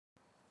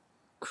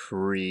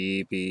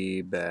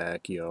Creepy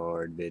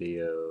backyard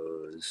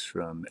videos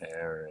from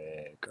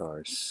Eric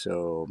are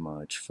so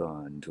much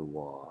fun to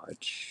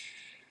watch.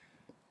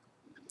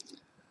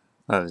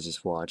 I was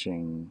just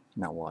looking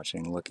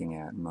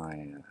at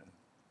my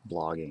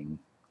blogging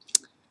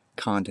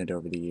content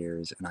over the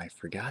years, and I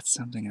forgot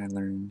something I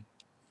learned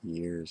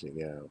years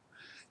ago,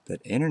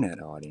 that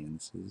internet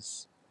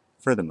audiences,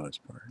 for the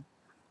most part,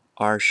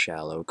 are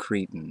shallow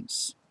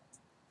cretins.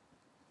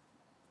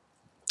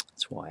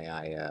 That's why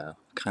I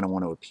kind of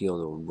want to appeal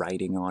to a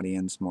writing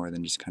audience more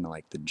than just kind of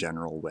like the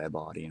general web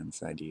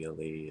audience,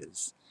 ideally.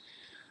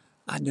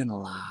 I've done a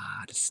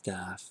lot of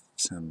stuff,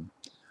 some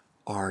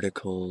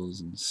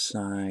articles and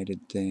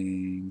cited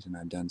things, and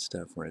I've done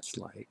stuff where it's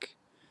like,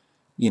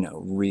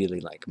 really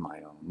like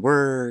my own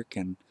work,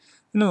 and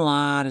a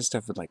lot of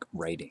stuff with like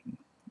writing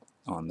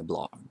on the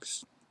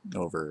blogs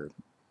over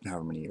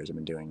however many years I've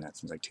been doing that,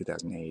 since like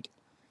 2008.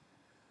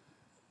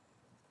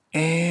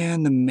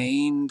 And the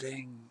main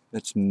thing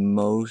that's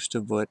most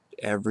of what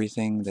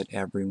everything that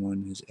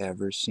everyone has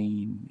ever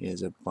seen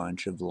is a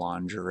bunch of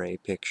lingerie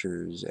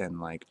pictures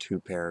and like 2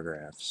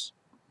 paragraphs.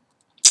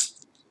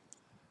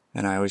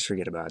 And I always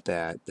forget about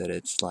that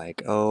it's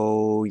like,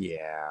 oh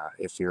yeah,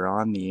 if you're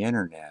on the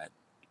internet,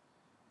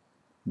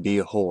 be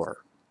a whore.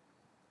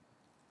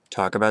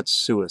 Talk about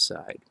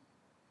suicide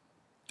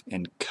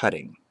and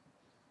cutting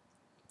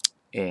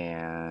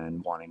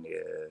and wanting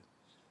to,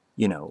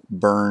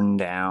 burn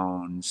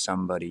down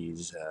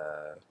somebody's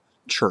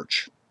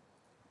church.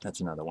 That's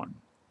another one.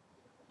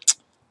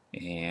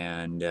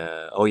 And,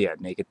 oh yeah,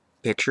 naked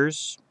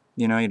pictures.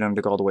 You don't have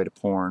to go all the way to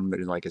porn,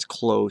 but like as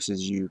close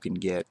as you can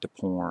get to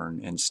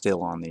porn and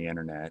still on the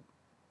internet.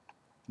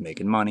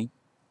 Making money.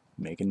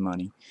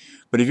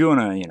 But if you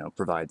want to,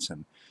 provide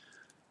some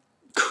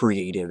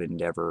creative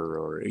endeavor,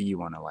 or you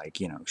want to like,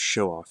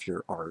 show off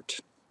your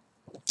art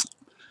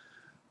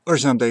or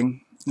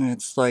something,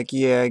 it's like,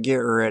 yeah, get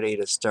ready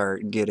to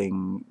start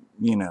getting,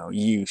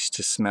 used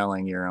to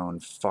smelling your own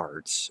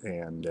farts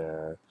and,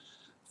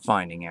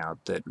 finding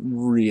out that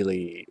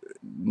really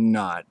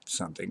not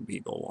something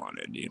people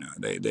wanted.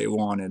 They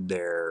wanted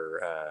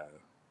their,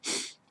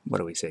 what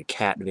do we say,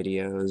 cat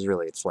videos.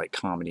 Really, it's like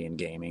comedy and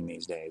gaming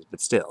these days,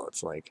 but still,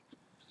 it's like,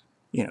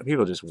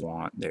 people just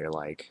want their,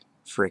 like,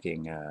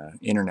 freaking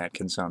internet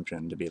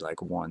consumption to be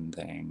like one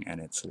thing, and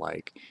it's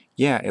like,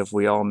 yeah, if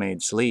we all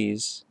made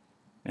sleaze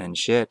and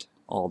shit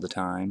all the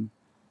time,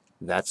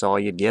 that's all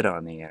you'd get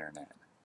on the internet.